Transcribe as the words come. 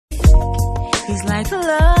He's like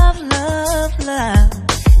love, love, love,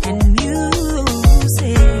 and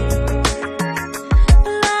music.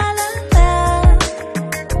 La la la,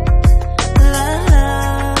 love,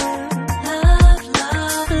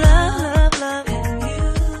 love, love, love, love, and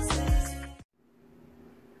music.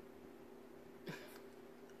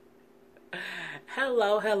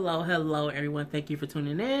 Hello, everyone. Thank you for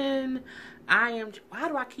tuning in. I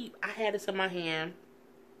had this in my hand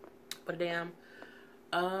for the damn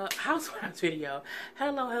housewives video.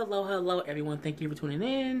 Hello, everyone. Thank you for tuning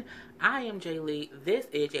in. I am Jay Lee. This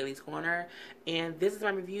is Jay Lee's Corner, and this is my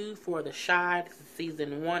review for The Chi. This is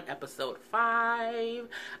season 1, episode 5.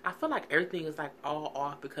 I feel like everything is like all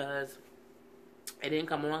off because it didn't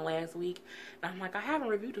come on last week. And I'm like, I haven't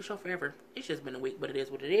reviewed the show forever. It's just been a week, but it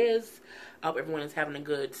is what it is. I hope everyone is having a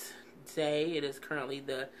good day. It is currently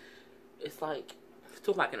it's like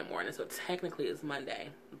 2 o'clock in the morning, so technically it's Monday,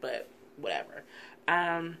 but whatever.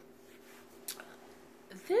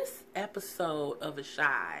 This episode of The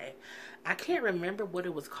Chi, I can't remember what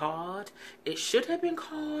it was called. It should have been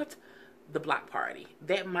called The Block Party.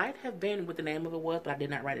 That might have been what the name of it was, but I did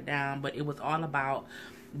not write it down. But it was all about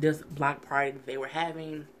this block party that they were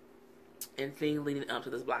having and things leading up to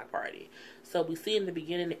this block party. So we see in the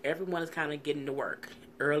beginning that everyone is kind of getting to work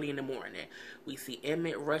early in the morning. We see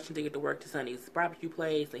Emmett rushing to get to work to Sonny's barbecue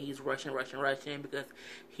place, and he's rushing because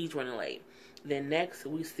he's running late. Then next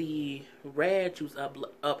we see Reg, who's up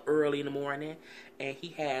early in the morning, and he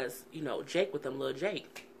has, Jake with him, little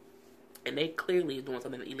Jake. And they clearly is doing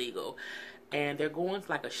something illegal. And they're going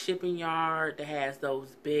to like a shipping yard that has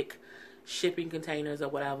those big shipping containers or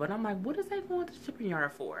whatever. And I'm like, what is they going to the shipping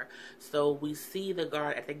yard for? So we see the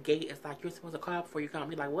guard at the gate. It's like, you're supposed to call before you come.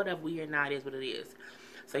 He's like, whatever, we here now, it is what it is.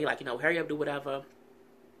 So he's like, hurry up, do whatever,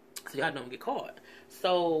 so y'all don't get caught.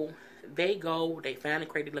 So they go, they find the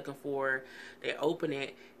crate they're looking for, they open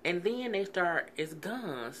it, and then they start, it's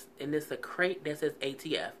guns, and it's a crate that says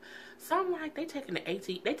ATF. So I'm like, y'all taking the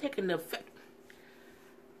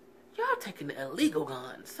illegal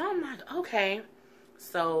guns. So I'm like, okay.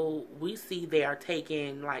 So we see they are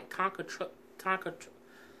taking like Tonka truck. Oh,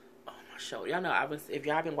 my shoulder. Y'all know, if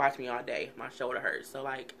y'all been watching me all day, my shoulder hurts. So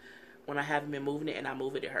like, when I haven't been moving it and I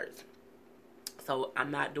move it, it hurts. So I'm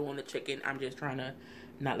not doing the chicken. I'm just trying to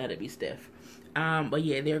not let it be stiff. But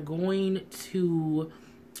yeah, they're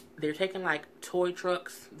taking like toy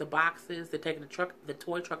trucks, the boxes. They're taking the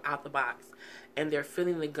toy truck out the box, and they're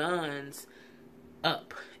filling the guns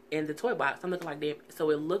up in the toy box. I'm looking like so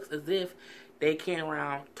it looks as if they carrying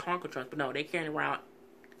around Tonka trucks, but no, they carrying around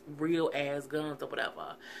real ass guns or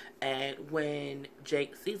whatever. And when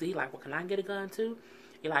Jake sees it, he's like, well, can I get a gun too?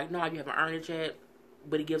 You're like, no, you haven't earned it yet.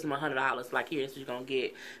 But he gives him $100. Like, here, this is what you're going to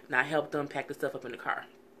get. And I help them pack the stuff up in the car.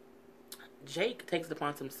 Jake takes it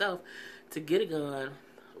upon himself to get a gun,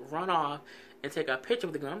 run off, and take a picture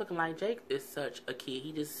of the gun. I'm looking like, Jake is such a kid.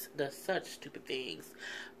 He just does such stupid things.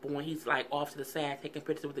 But when he's, like, off to the side taking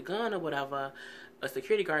pictures with the gun or whatever, a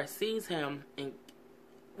security guard sees him and,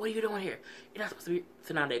 what are you doing here? You're not supposed to be.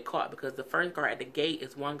 So now they're caught because the first guard at the gate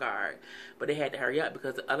is one guard. But they had to hurry up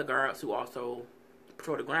because the other guards who also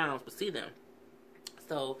patrol the grounds would see them.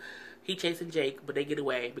 So he chasing Jake, but they get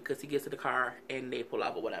away because he gets to the car and they pull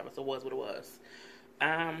off or whatever. So it was what it was.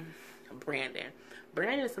 Brandon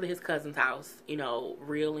is still at his cousin's house,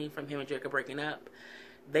 reeling from him and Jake are breaking up.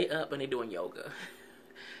 They up and they doing yoga.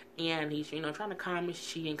 And he's, trying to calm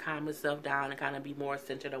his chi and calm himself down and kind of be more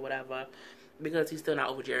centered or whatever because he's still not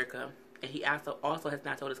over Jericho. And he also has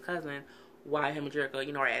not told his cousin why him and Jericho,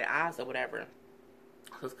 are at odds or whatever.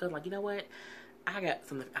 So his cousin's like, you know what? I got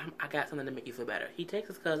something to make you feel better. He takes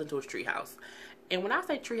his cousin to his tree house. And when I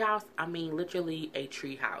say tree house, I mean literally a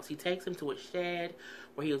tree house. He takes him to a shed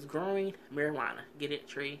where he was growing marijuana. Get it?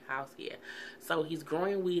 Tree house? Yeah. So he's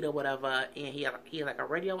growing weed or whatever, and he has like a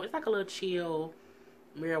radio. It's like a little chill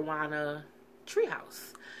marijuana tree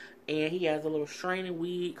house. And he has a little strain of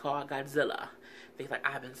weed called Godzilla. He's like,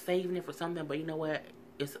 I've been saving it for something, but you know what?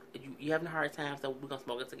 You're having a hard time, so we're going to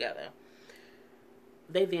smoke it together.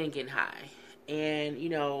 They then getting high. And,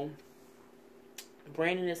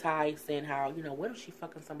 Brandon is high saying how, what if she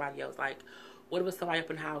fucking somebody else? Like, what if it's somebody up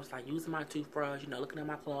in the house, like, using my toothbrush, looking at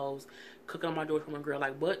my clothes, cooking on my door from a girl?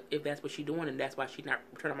 Like, what if that's what she doing and that's why she not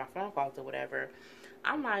returning my phone calls or whatever?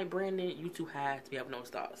 I'm like, Brandon, you too high to be having no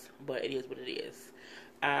stars. But it is what it is.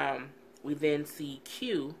 We then see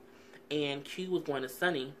Q, and Q was going to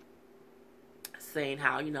Sonny saying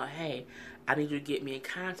how, hey, I need you to get me in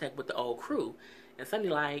contact with the old crew. And Sonny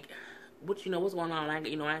like, what's going on? I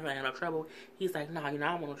ain't gonna have no trouble. He's like, no, I don't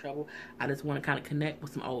want no trouble. I just want to kind of connect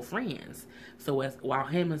with some old friends. So while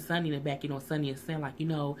him and Sonny in the back, Sonny is saying like,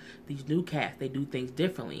 these new cats, they do things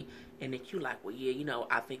differently. And then Q like, well, yeah,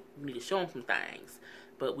 I think we need to show him some things.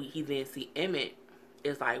 But he then see Emmett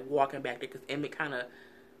is like walking back there because Emmett kind of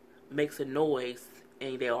makes a noise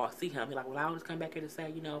and they all see him. He's like, well, I'll just come back here to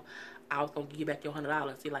say, I was gonna give you back your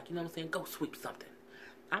 $100. He's like, what I'm saying? Go sweep something.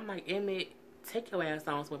 I'm like, Emmett, take your ass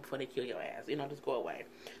on somewhere before they kill your ass. Just go away.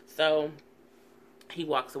 So he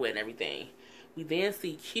walks away and everything. We then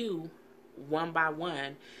see Q one by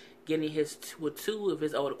one getting with two of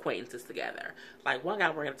his old acquaintances together. Like one guy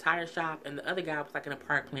working at a tire shop and the other guy was like in a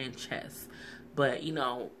park playing chess. But they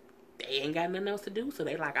ain't got nothing else to do, so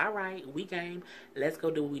they like, all right, we game. Let's go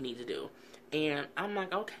do what we need to do. And I'm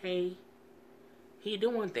like, okay, he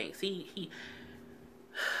doing things.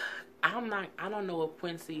 I don't know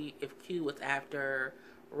if Q was after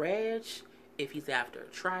Reg, if he's after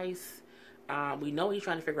Trice. We know he's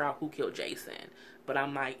trying to figure out who killed Jason. But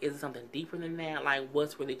I'm like, is it something deeper than that? Like,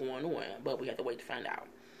 what's really going on? But we have to wait to find out.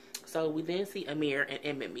 So we then see Amir and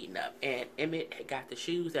Emmett meeting up. And Emmett got the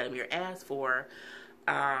shoes that Amir asked for.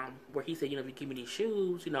 Where he said, if you give me these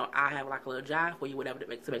shoes, I have like a little job for you, whatever, to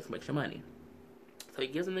make some extra money. So he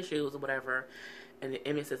gives him the shoes or whatever. And then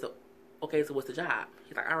Emmett says, okay, so what's the job?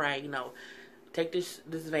 He's like, all right, take this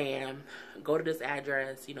van, go to this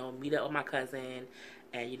address, meet up with my cousin,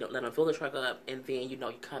 and, let him fill the truck up, and then, you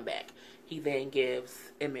come back. He then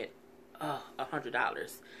gives Emmett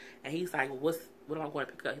 $100. And he's like, what am I going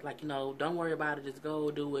to pick up? He's like, don't worry about it, just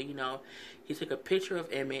go do it, He took a picture of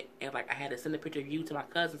Emmett, and, like, I had to send a picture of you to my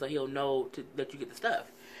cousin so he'll know that you get the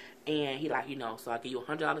stuff. And he like, so I give you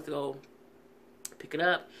 $100 to go pick it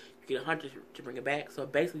up. You get $100 to bring it back. So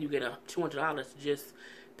basically you get $200 to just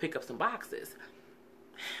pick up some boxes.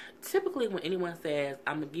 Typically when anyone says,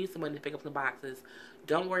 I'm going to give you some money to pick up some boxes,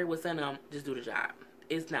 don't worry what's in them, just do the job.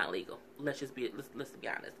 It's not legal. Let's be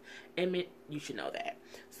honest. Emmett, you should know that.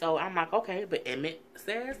 So I'm like, okay, but Emmett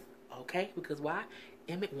says, okay, because why?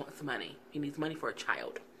 Emmett wants money. He needs money for a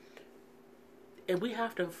child. And we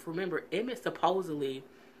have to remember, Emmett supposedly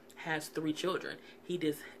has 3 children. He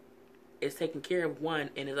just is taking care of one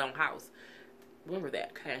in his own house. Remember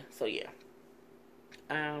that, okay? So yeah.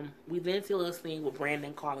 We then see a little scene with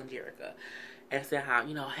Brandon calling Jerica and saying how,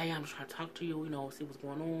 hey, I'm trying to talk to you, see what's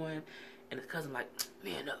going on. And his cousin like,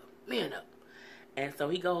 man up. And so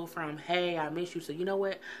he goes from, hey, I miss you, so you know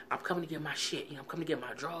what? I'm coming to get my shit. I'm coming to get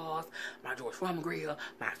my drawers, my George Foreman grill,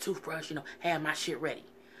 my toothbrush, have my shit ready.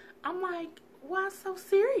 I'm like, why so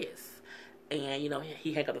serious? And,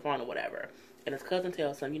 he hang up the phone or whatever. And his cousin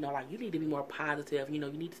tells him, like, you need to be more positive. You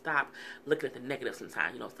need to stop looking at the negative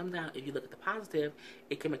sometimes. Sometimes if you look at the positive,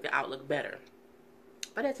 it can make the outlook better.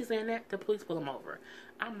 But as he's saying that, the police pull him over.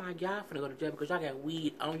 I'm like, y'all finna go to jail because y'all got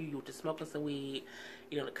weed on you. You were just smoking some weed.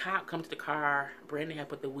 The cop comes to the car. Brandon had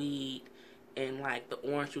put the weed in, like, the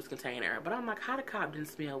orange juice container. But I'm like, how the cop didn't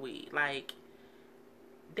smell weed? Like,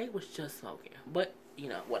 they was just smoking. But,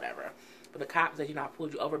 whatever. But the cop says, I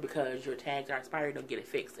pulled you over because your tags are expired, don't get it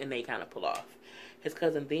fixed. And they kind of pull off. His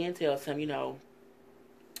cousin then tells him,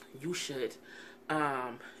 you should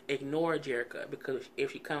ignore Jerica because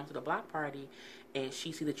if she comes to the block party and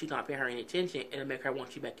she sees that you're not paying her any attention, it'll make her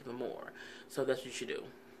want you back even more. So that's what you should do.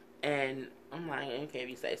 And I'm like, okay, if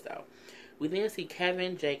you say so. We then see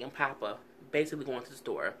Kevin, Jake, and Papa basically going to the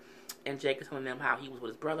store. And Jake is telling them how he was with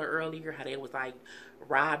his brother earlier, how they was like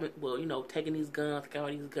robbing, taking these guns, taking all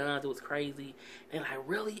these guns. It was crazy. And they're like,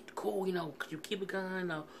 really? Cool, could you keep a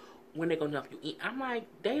gun? When they gonna dump you in? I'm like,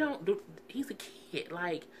 they don't do, he's a kid.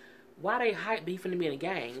 Like, why they hype beefing to be in a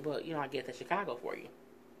gang? But, I guess that's Chicago for you.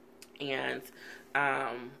 And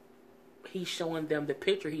he's showing them the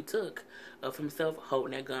picture he took of himself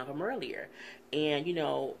holding that gun from earlier. And,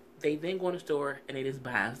 they then go in the store and they just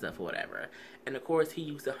buy stuff or whatever. And of course, he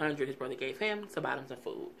used the $100 his brother gave him to buy them some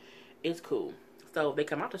food. It's cool. So they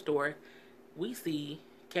come out the store. We see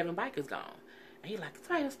Kevin's bike is gone. And he's like,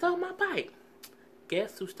 somebody stole my bike.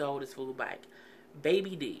 Guess who stole this fool bike?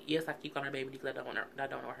 Baby D. Yes, I keep calling her Baby D because I don't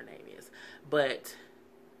know what her name is. But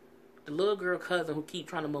the little girl cousin who keep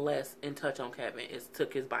trying to molest and touch on Kevin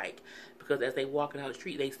took his bike. Because as they walking down the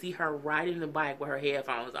street, they see her riding the bike with her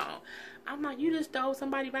headphones on. I'm like, you just stole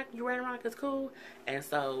somebody's bike and you ran around like it's cool? And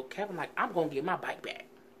so Kevin like, I'm going to get my bike back.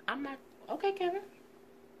 I'm like, okay, Kevin.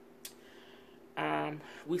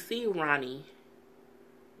 We see Ronnie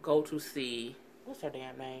go to see, what's her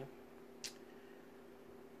damn name?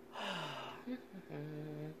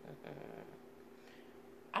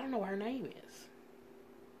 I don't know what her name is.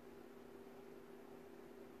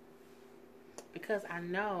 Because I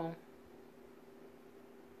know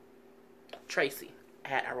Tracy.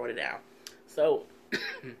 I wrote it down. So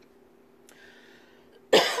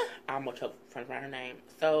I'm gonna try to find her name.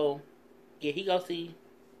 So yeah, he goes see.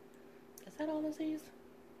 Is that all this is?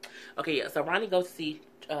 Okay, yeah. So Ronnie goes to see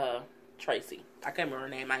Tracy. I can't remember her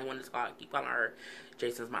name. I didn't want to keep calling her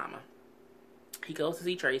Jason's mama. He goes to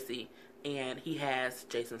see Tracy, and he has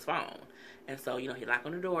Jason's phone. And so, he knocked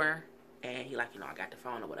on the door, and he like, I got the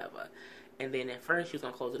phone or whatever. And then at first she was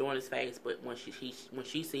gonna close the door in his face, but when she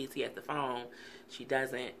sees he has the phone, she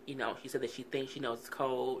doesn't. She said that she thinks she knows his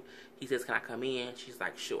code. He says, "Can I come in?" She's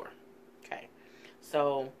like, "Sure." Okay.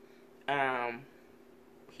 So,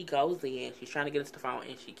 he goes in. She's trying to get into the phone,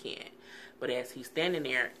 and she can't. But as he's standing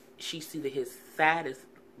there, she sees that his side is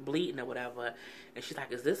bleeding or whatever, and she's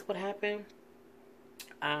like, "Is this what happened?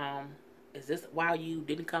 Is this why you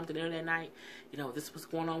didn't come to dinner that night? This was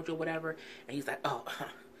going on with you or whatever?" And he's like, "Oh,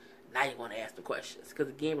 now you want to ask the questions." Because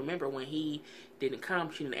again, remember when he didn't come,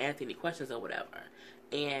 she didn't ask any questions or whatever.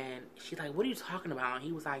 And she's like, "What are you talking about?" And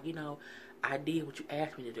he was like, "I did what you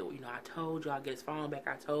asked me to do. I told you I'd get his phone back.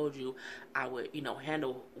 I told you I would,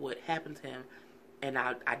 handle what happened to him. And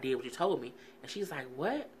I did what you told me." And she's like,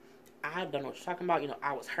 "What? I don't know what you're talking about.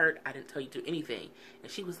 I was hurt. I didn't tell you to do anything."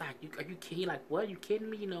 And she was like, "Are you kidding?" He like, "What? Are you kidding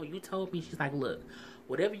me? You told me." She's like, "Look,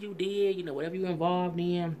 whatever you did, whatever you were involved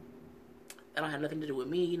in, that don't have nothing to do with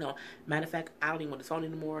me. Matter of fact, I don't even want this phone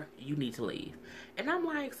anymore. You need to leave." And I'm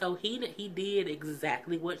like, so he did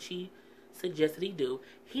exactly what she suggested he do.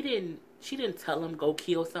 She didn't tell him go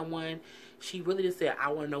kill someone. She really just said,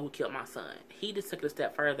 "I want to know who killed my son." He just took it a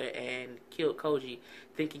step further and killed Koji,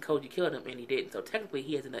 thinking Koji killed him, and he didn't. So technically,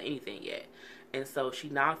 he hasn't done anything yet. And so she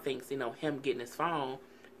now thinks, him getting his phone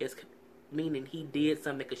is meaning he did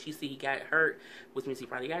something, because she see he got hurt, which means he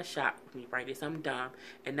probably got shot, which means he probably did something dumb.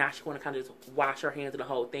 And now she want to kind of just wash her hands of the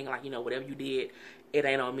whole thing, like, whatever you did, it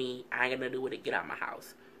ain't on me. I ain't gonna do with it. Get out of my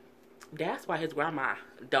house. That's why his grandma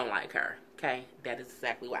don't like her. Okay, that is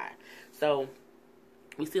exactly why. So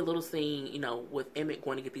we see a little scene, with Emmett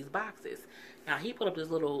going to get these boxes. Now he put up this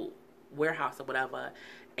little warehouse or whatever,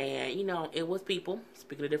 and it was people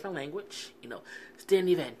speaking a different language. Stand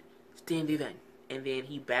event, stand event. And then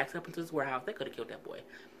he backs up into his warehouse. They could have killed that boy.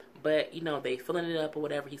 But, they filling it up or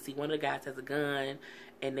whatever. He see one of the guys has a gun.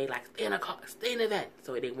 And they like, "Stay in the car. Stay in the van."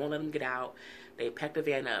 So they won't let him get out. They pack the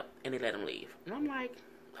van up. And they let him leave. And I'm like,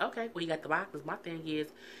 okay, well, you got the boxes. My thing is,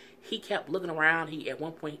 he kept looking around. At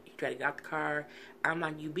one point, he tried to get out the car. I'm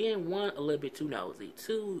like, you being, one, a little bit too nosy.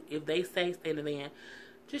 Two, if they say stay in the van,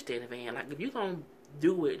 just stay in the van. Like, if you're going to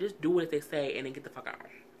do it, just do it if they say and then get the fuck out.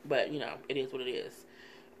 But, it is what it is.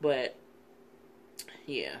 But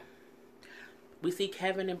yeah, we see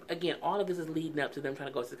Kevin, and again, all of this is leading up to them trying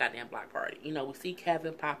to go to this goddamn block party. We see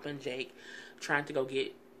Kevin, Papa, and Jake trying to go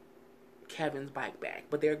get Kevin's bike back,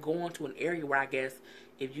 but they're going to an area where I guess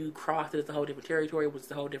if you cross it, it's a whole different territory, which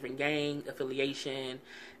is a whole different gang affiliation.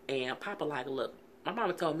 And Papa like, "Look, my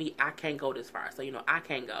mama told me I can't go this far, so I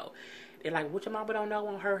can't go." They're like, "What your mama don't know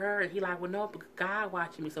won't hurt her?" And he like, "Well, no, but God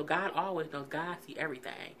watching me, so God always knows. God see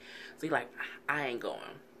everything." So he like, "I ain't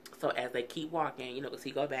going." So as they keep walking, because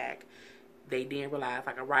he go back, they didn't realize,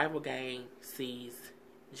 like, a rival gang sees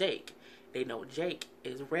Jake. They know Jake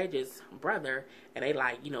is Reg's brother, and they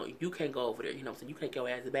like, you can't go over there, so you can't go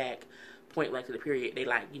as back, point blank to the period. They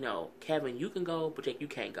like, Kevin, you can go, but Jake, you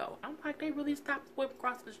can't go. I'm like, they really stopped the boy from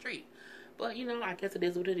crossing the street. But, I guess it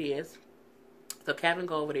is what it is. So Kevin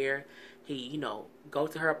go over there. He, go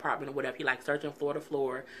to her apartment or whatever. He like searching floor to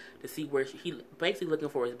floor to see where he basically looking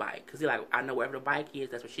for his bike. Because he like, I know wherever the bike is,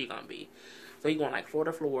 that's where she gonna be. So he going like floor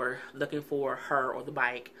to floor looking for her or the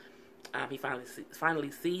bike. He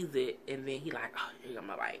finally sees it, and then he like, "Oh, here got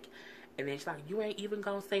my bike." And then she's like, "You ain't even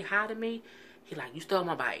gonna say hi to me?" He like, "You stole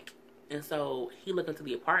my bike." And so he look into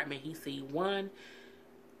the apartment. He see, one,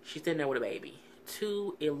 she's sitting there with a baby.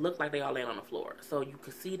 Two, it looked like they all laying on the floor. So you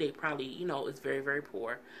can see they probably, it's very, very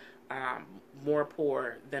poor. More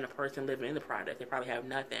poor than a person living in the project. They probably have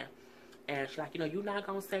nothing. And she's like, "You're not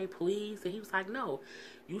going to say please?" And he was like, "No,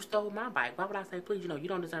 you stole my bike. Why would I say please? You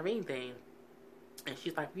don't deserve anything." And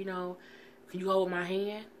she's like, "Can you hold my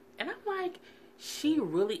hand?" And I'm like, he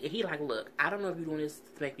like, "Look, I don't know if you're doing this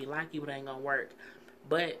to make me like you, but it ain't going to work."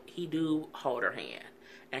 But he do hold her hand.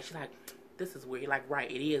 And she's like, "This is weird." Like, right,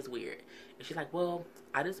 it is weird. And she's like, "Well,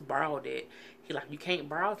 I just borrowed it." He like, "You can't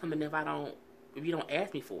borrow something if you don't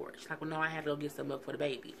ask me for it." She's like, "Well, no, I had to go get some milk for the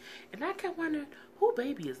baby." And I kept wondering, who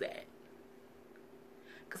baby is that?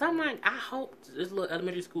 Because I'm like, I hope this little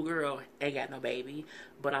elementary school girl ain't got no baby.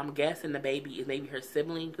 But I'm guessing the baby is maybe her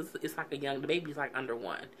sibling. Because it's like the baby's like under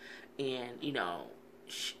 1. And,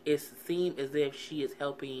 it seems as if she is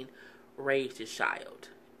helping raise this child.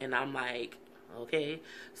 And I'm like, Okay,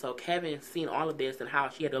 so Kevin seen all of this and how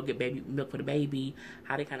she had to go get baby milk for the baby,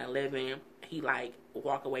 how they kind of living. He like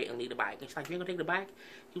walk away and leave the bike, and she's like, "You ain't gonna take the bike?"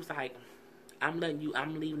 He was like, I'm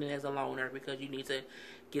leaving it as a loaner because you need to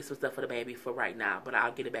get some stuff for the baby for right now, but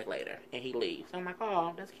I'll get it back later." And he leaves. So I'm like,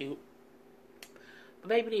 oh, that's cute. But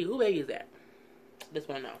baby, who baby is that? This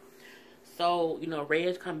one, no. So,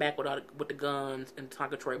 Reg come back with the guns and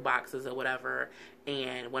Tonka boxes or whatever,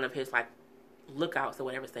 and one of his, like, lookouts or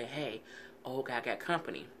whatever say, hey, old guy got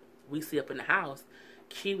company. We see up in the house,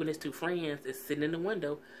 Q and his two friends is sitting in the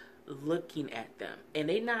window looking at them. And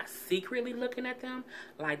they not secretly looking at them,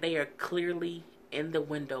 like they are clearly in the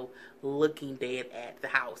window looking dead at the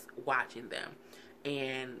house, watching them.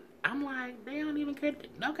 And I'm like, they don't even care.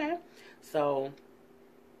 Okay. So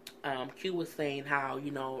Q was saying how,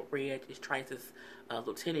 Red is Trice's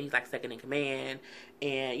lieutenant. He's like second in command.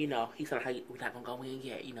 And, he said, hey, we're not going to go in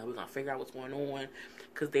yet. We're going to figure out what's going on.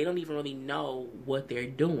 Because they don't even really know what they're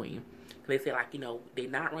doing. They say, like, they're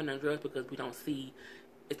not running drugs because we don't see,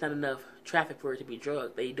 it's not enough traffic for it to be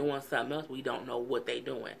drugs. They doing something else. We don't know what they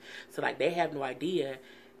doing. So, like, they have no idea.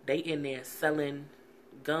 They in there selling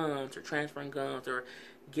guns or transferring guns or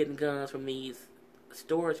getting guns from these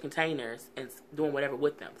storage containers and doing whatever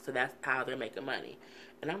with them. So that's how they're making money.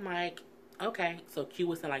 And I'm like, okay. So Q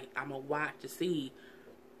was saying, like, I'm going to watch to see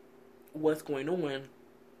what's going on.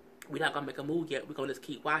 We're not going to make a move yet. We're going to just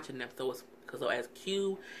keep watching them. So as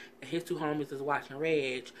Q and his two homies is watching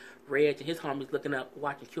Reg and his homies looking up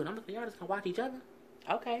watching Q. And I'm like, y'all just going to watch each other?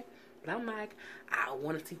 Okay. But I'm like, I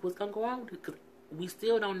want to see what's going to go on. Because we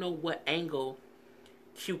still don't know what angle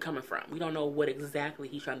Q coming from. We don't know what exactly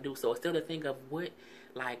he's trying to do. So it's still to think of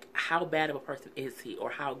how bad of a person is he, or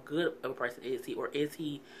how good of a person is he, or is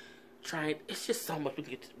he trying? It's just so much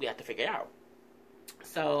we have to figure out.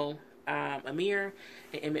 So Amir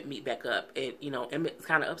and Emmett meet back up, and Emmett's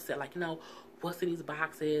kind of upset, like, what's in these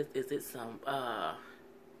boxes? Is it some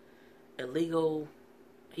illegal?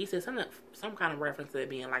 He said some kind of reference to it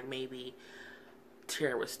being like maybe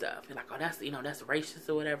terrorist stuff. He's like, oh, that's racist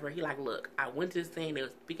or whatever. He like, look, I went to this thing, they were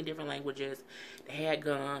speaking different languages, they had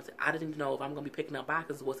guns, I didn't know if I'm gonna be picking up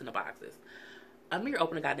boxes, what's in the boxes. Amir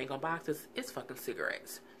opened the goddamn boxes, it's fucking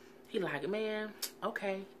cigarettes. He like, man,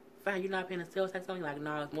 okay, fine, you're not paying a sales tax on? He like,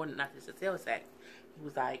 no, it's more than not just a sales tax. He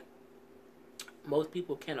was like, most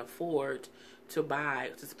people can't afford to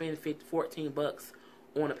spend $14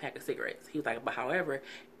 on a pack of cigarettes. He was like, but however,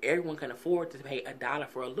 everyone can afford to pay $1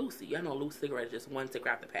 for a Lucy. Y'all know a loose cigarette is just one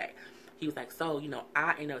cigarette out the pack. He was like, so,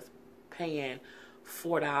 I end up paying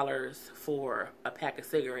 $4 for a pack of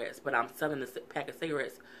cigarettes, but I'm selling this pack of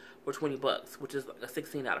cigarettes for $20, which is like a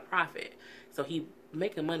 $16 profit. So he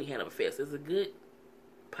making money hand over fist. It's a good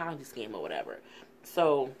Ponzi scheme or whatever.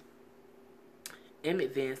 So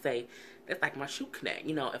Emmett then say, that's like my shoe connect.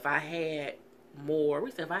 If I had more,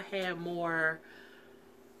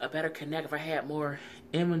 a better connect, if I had more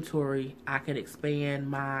inventory, I could expand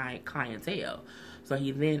my clientele. So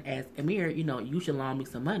he then asked Amir, you should loan me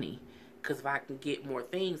some money. Because if I can get more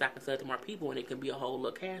things, I can sell it to more people and it can be a whole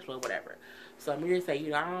little cash flow, whatever. So Amir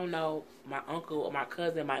say, I don't know, my uncle or my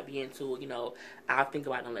cousin might be into it, I'll think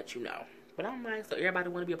about it and let you know. But I'm like, so everybody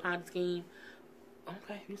want to be a Ponzi scheme?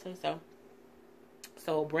 Okay, you say so.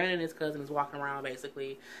 So Brandon and his cousin is walking around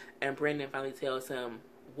basically, and Brandon finally tells him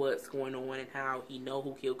what's going on and how he know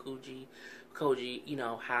who killed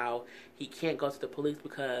Koji, how he can't go to the police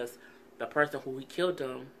because the person who he killed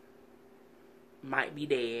him might be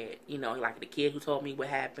dead, like the kid who told me what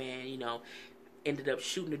happened, ended up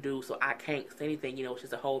shooting the dude, so I can't say anything, it's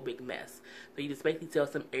just a whole big mess. So he just basically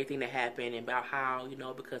tells him everything that happened and about how,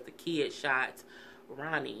 because the kid shot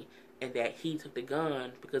Ronnie and that he took the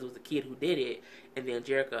gun because it was the kid who did it, and then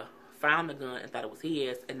Jerica found the gun and thought it was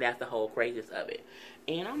his, and that's the whole craziness of it.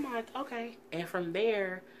 And I'm like, okay. And from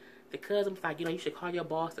there, the cousin was like, you should call your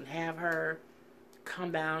boss and have her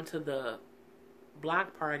come down to the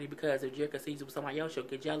block party because if Jerica sees you with somebody else, she'll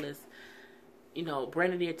get jealous.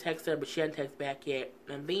 Brandon did text her, but she hadn't texted back yet.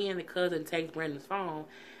 And then the cousin takes Brandon's phone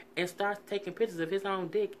and starts taking pictures of his own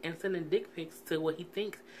dick and sending dick pics to what he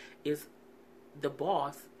thinks is the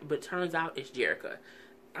boss, but turns out it's Jerica.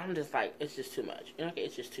 I'm just like, it's just too much. Okay,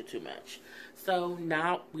 it's just too much. So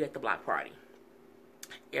now we at the block party.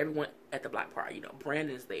 Everyone at the block party,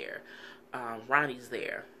 Brandon's there, Ronnie's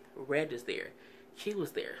there, Red is there, Q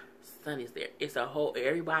is there, Sonny's there. It's a whole,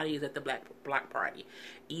 everybody is at the block party.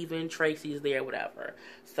 Even Tracy is there, whatever.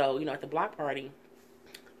 So, at the block party,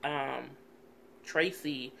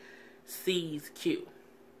 Tracy sees Q.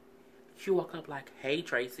 Q walk up like, hey,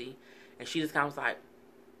 Tracy. And she just kind of was like,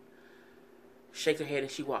 shakes her head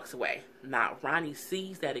and she walks away. Now, Ronnie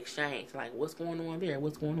sees that exchange. Like, what's going on there?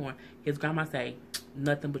 What's going on? His grandma say,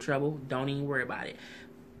 nothing but trouble. Don't even worry about it.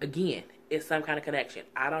 Again, it's some kind of connection.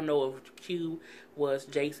 I don't know if Q was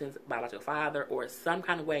Jason's biological father or some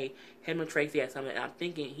kind of way him and Tracy had something. And I'm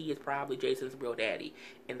thinking he is probably Jason's real daddy.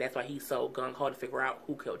 And that's why he's so gung-ho to figure out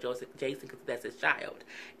who killed Jason, because that's his child.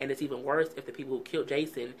 And it's even worse if the people who killed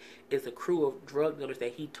Jason is a crew of drug dealers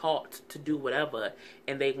that he taught to do whatever,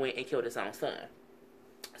 and they went and killed his own son.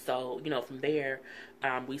 So, from there,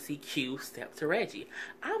 we see Q step to Reggie.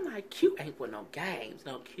 I'm like, Q ain't with no games.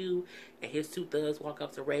 No, Q and his two thugs walk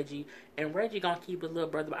up to Reggie, and Reggie gonna keep his little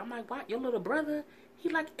brother. But I'm like, what? Your little brother? He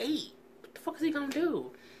like 8. What the fuck is he gonna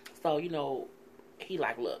do? So, he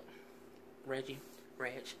like, look, Reg,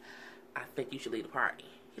 I think you should leave the party.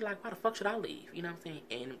 He like, why the fuck should I leave? You know what I'm saying?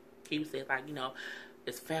 And Q says, like,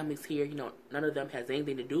 his family's here. None of them has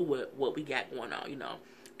anything to do with what we got going on,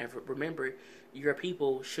 And remember, your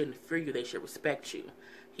people shouldn't fear you. They should respect you.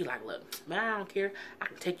 He like, look, man, I don't care. I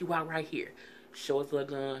can take you out right here. Show his little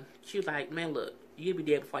gun. She like, man, look, you'll be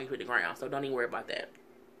dead before you hit the ground. So don't even worry about that.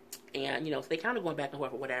 And, so they kind of going back and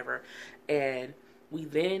forth or whatever. And we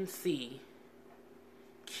then see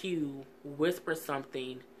Q whisper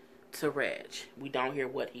something to Reg. We don't hear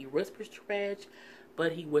what he whispers to Reg,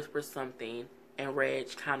 but he whispers something. And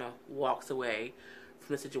Reg kind of walks away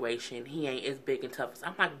from the situation. He ain't as big and tough as...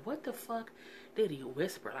 I'm like, what the fuck did he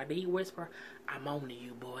whisper? Like, did he whisper, I'm on to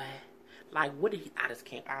you, boy? Like, what did he... I just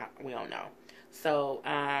can't... we don't know. So,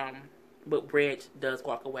 but Reg does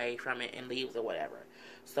walk away from it and leaves or whatever.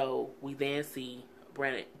 So, we then see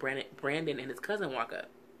Brandon and his cousin walk up.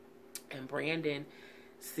 And Brandon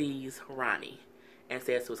sees Ronnie and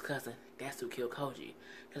says to his cousin, that's who killed Koji.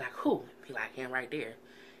 He's like, who? He like, him right there.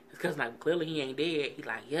 His cousin like, clearly he ain't dead. He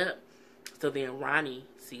like, yep. So then Ronnie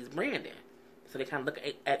sees Brandon. So they kind of look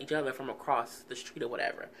at each other from across the street or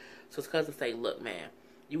whatever. So his cousin say, look, man,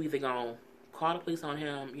 you either gonna call the police on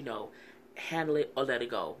him, handle it or let it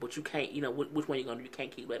go. But you can't, which one you gonna do? You can't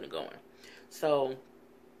keep letting it going. So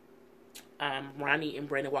Ronnie and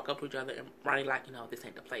Brandon walk up to each other, and Ronnie like, this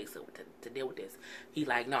ain't the place to deal with this. He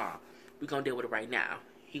like, nah, we gonna deal with it right now.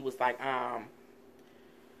 He was like, why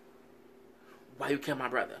you kill my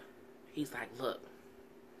brother? He's like, look,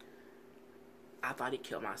 I thought he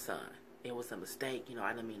killed my son. It was a mistake,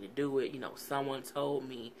 I didn't mean to do it. Someone told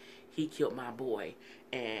me he killed my boy,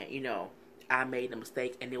 and, I made a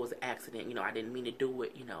mistake, and it was an accident. I didn't mean to do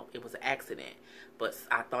it. It was an accident, but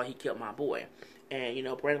I thought he killed my boy. And,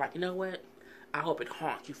 Brandon like, you know what? I hope it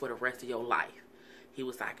haunts you for the rest of your life. He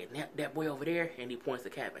was like, and that boy over there, and he points to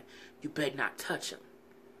Kevin, you better not touch him.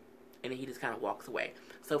 And then he just kind of walks away.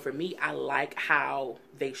 So for me, I like how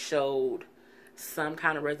they showed some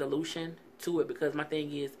kind of resolution to it, because my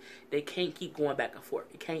thing is, they can't keep going back and forth.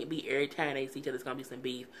 It can't be every time they see each other, there's going to be some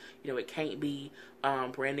beef. It can't be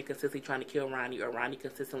Brandon consistently trying to kill Ronnie, or Ronnie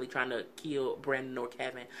consistently trying to kill Brandon or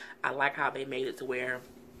Kevin. I like how they made it to where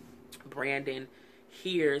Brandon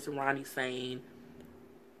hears Ronnie saying,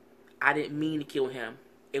 I didn't mean to kill him.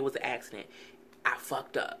 It was an accident. I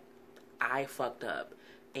fucked up.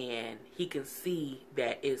 And he can see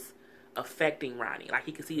that it's affecting Ronnie. Like,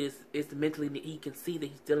 he can see it's mentally, he can see that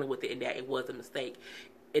he's dealing with it and that it was a mistake.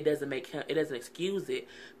 It doesn't excuse it,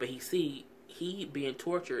 but he being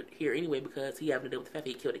tortured here anyway, because he having to deal with the fact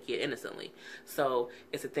that he killed a kid innocently. So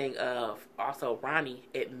it's a thing of also Ronnie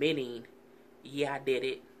admitting, yeah, I did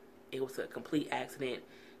it. It was a complete accident.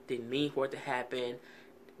 Didn't mean for it to happen.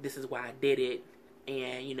 This is why I did it.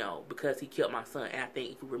 And, because he killed my son. And I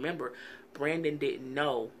think, if you remember, Brandon didn't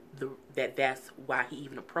know that's why he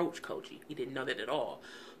even approached Koji. He didn't know that at all.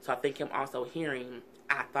 So I think him also hearing,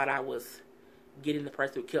 I thought I was getting the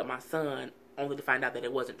person who killed my son, only to find out that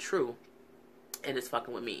it wasn't true. And it's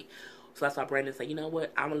fucking with me. So that's why Brandon said, you know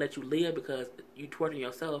what, I'm going to let you live, because you torturing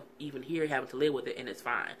yourself even here, having to live with it, and it's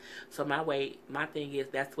fine. So my thing is,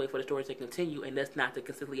 that's the way for the story to continue, and that's not to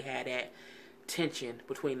consistently have that tension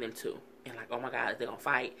between them two. And like, oh my God, is they going to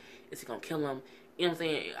fight? Is he going to kill him? You know what I'm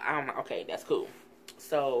saying? I'm like, okay, that's cool.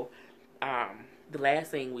 So, the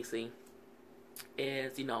last thing we see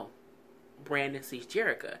is, Brandon sees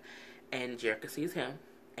Jerica, and Jerica sees him,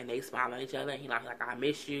 and they smile at each other, and he's like, I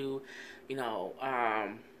miss you,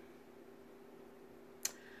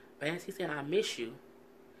 but as he said, I miss you,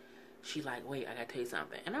 she like, wait, I gotta tell you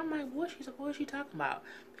something. And I'm like, what is she talking about?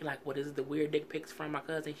 He's like, what is the weird dick pics from my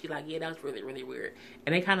cousin? She's like, yeah, that was really, really weird.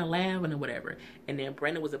 And they kind of laughing or whatever. And then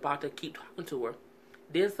Brandon was about to keep talking to her.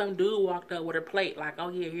 Then some dude walked up with her plate, like, oh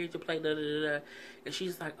yeah, here's your plate, da da da da. And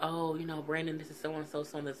she's like, oh, Brandon, this is so and so,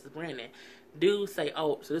 this is Brandon. Dude say,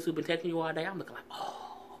 oh, so this who's been texting you all day? I'm looking like,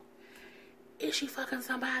 oh, is she fucking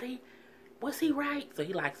somebody? was he right? So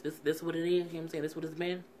he likes this. This is what it is. You know what I'm saying? This is what it's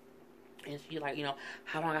been. And she like,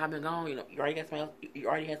 how long have I been gone? You already got someone else. You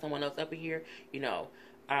already had someone else up in here.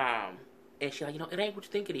 And she like, it ain't what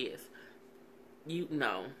you think it is.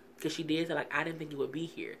 Because she did say like, I didn't think you would be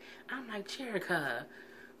here. I'm like, Jerica,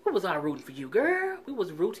 we was all rooting for you, girl. We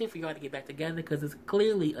was rooting for y'all to get back together because it's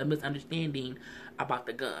clearly a misunderstanding about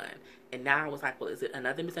the gun. And now I was like, well, is it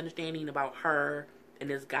another misunderstanding about her and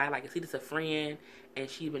this guy? Like, is he just a friend? And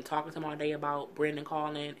she's been talking to him all day about Brandon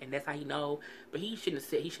calling, and that's how he know. But he shouldn't have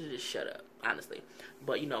said. He should have just shut up, honestly.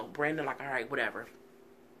 But Brandon like, all right, whatever.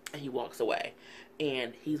 And he walks away,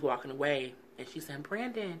 and he's walking away, and she's saying,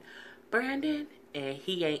 Brandon, and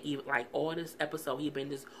he ain't even like all this episode. He been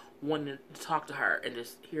just wanting to talk to her and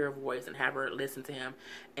just hear her voice and have her listen to him.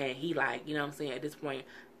 And he like, what I'm saying, at this point,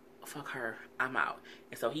 fuck her, I'm out.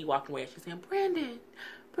 And so he walked away, and she's saying,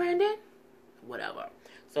 Brandon, whatever.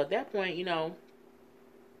 So at that point,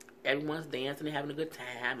 everyone's dancing and having a good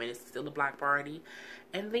time, and it's still a block party.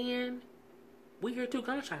 And then we hear 2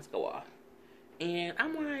 gunshots go off. And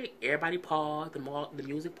I'm like, everybody pause, the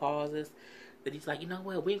music pauses. Then he's like, you know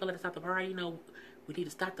what, we ain't gonna let it stop the party. We need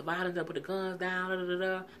to stop the violence and put the guns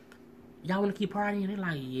down. Y'all wanna keep partying? And they're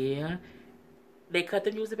like, yeah. They cut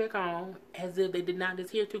the music back on as if they did not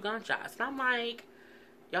just hear 2 gunshots. And I'm like,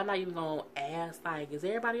 y'all not even gonna ask, like, is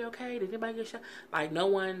everybody okay? Did anybody get shot? Like, no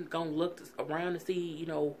one gonna look around to see,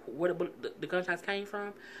 where the gunshots came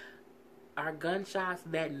from? Are gunshots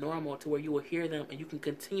that normal to where you will hear them and you can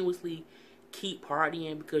continuously keep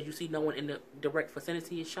partying because you see no one in the direct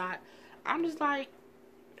vicinity is shot? I'm just like,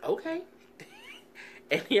 okay.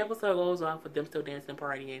 And the episode goes off with them still dancing and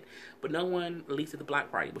partying, but no one, at least at the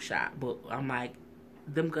block party, was shot. But I'm like,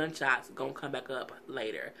 them gunshots gonna come back up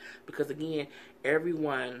later because again,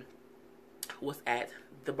 everyone was at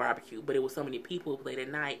the barbecue, but it was so many people late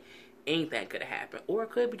at night. Anything could have happened, or it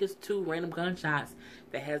could be just 2 random gunshots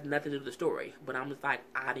that has nothing to do with the story. But I'm just like,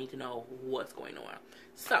 I need to know what's going on.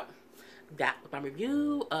 So that was my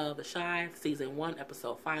review of The Chi Season 1,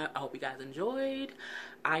 Episode 5. I hope you guys enjoyed.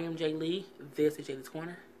 I am Jay Lee. This is Jay Lee's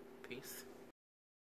Corner. Peace.